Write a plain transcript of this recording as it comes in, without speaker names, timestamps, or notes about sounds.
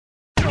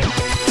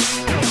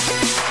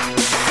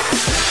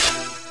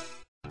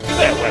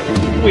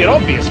Well, we're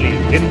obviously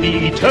in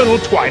the eternal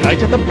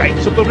twilight at the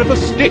banks of the river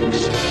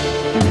Styx.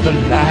 The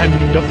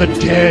land of the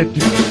dead.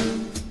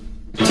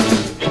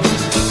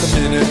 The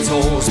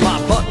Minotaur's my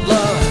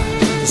butler,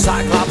 the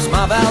Cyclops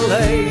my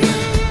valet.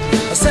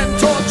 A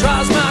centaur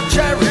drives my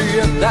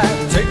chariot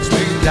that takes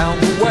me down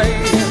the way.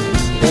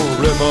 For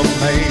a river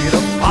made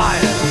of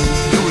fire,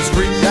 through a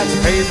street that's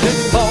paved in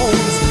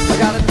bones. I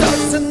got a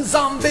dozen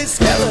zombie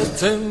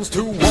skeletons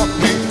to walk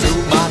me to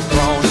my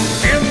throne.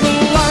 In the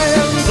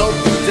land of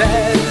the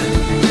dead,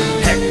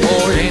 heck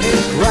boy ain't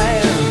it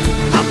grand.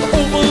 I'm the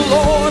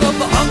overlord of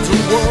the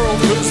underworld,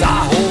 'cause I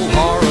hold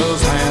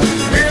horror's hand.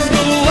 In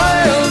the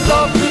land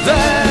of the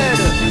dead,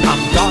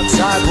 I'm dark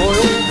side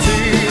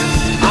royalty.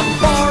 I'm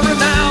far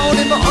renowned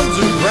in the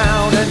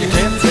underground, and you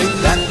can't take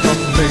that from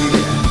me.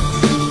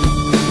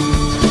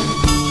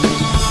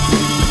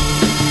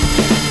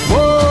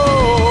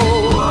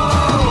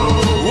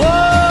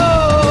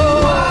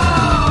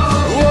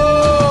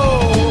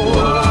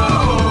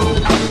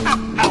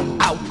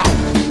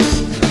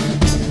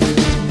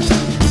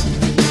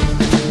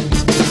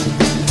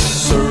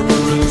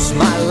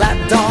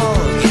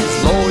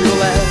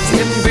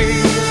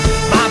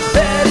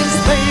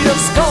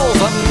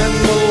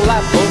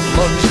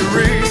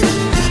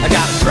 I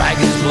got a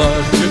dragon's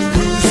blood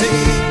jacuzzi,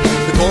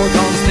 the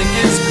Gorgon's think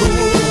is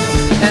cool,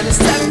 and a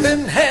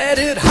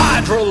seven-headed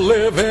hydra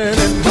living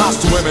in my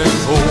swimming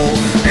pool.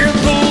 In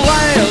the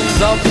land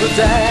of the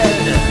dead,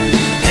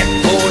 heck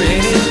boy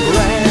ain't it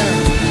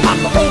grand. I'm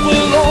the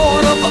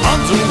overlord of the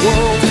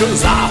underworld,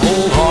 'cause I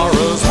hold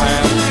horror's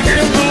hand.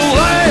 In the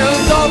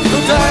land of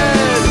the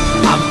dead,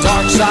 I'm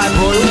dark side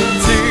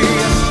royalty.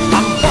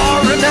 I'm far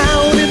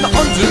renowned in the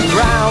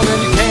underground,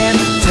 and you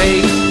can't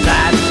take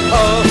that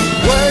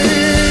away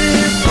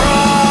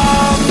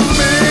from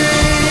me.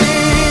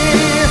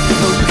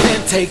 No, you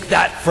can't take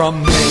that from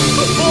me.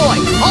 Boy,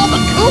 all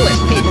the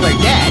coolest people are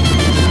dead.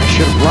 I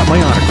should have brought my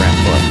autograph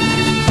book.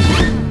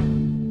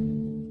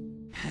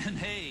 And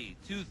hey,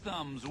 two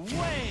thumbs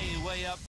way, way up.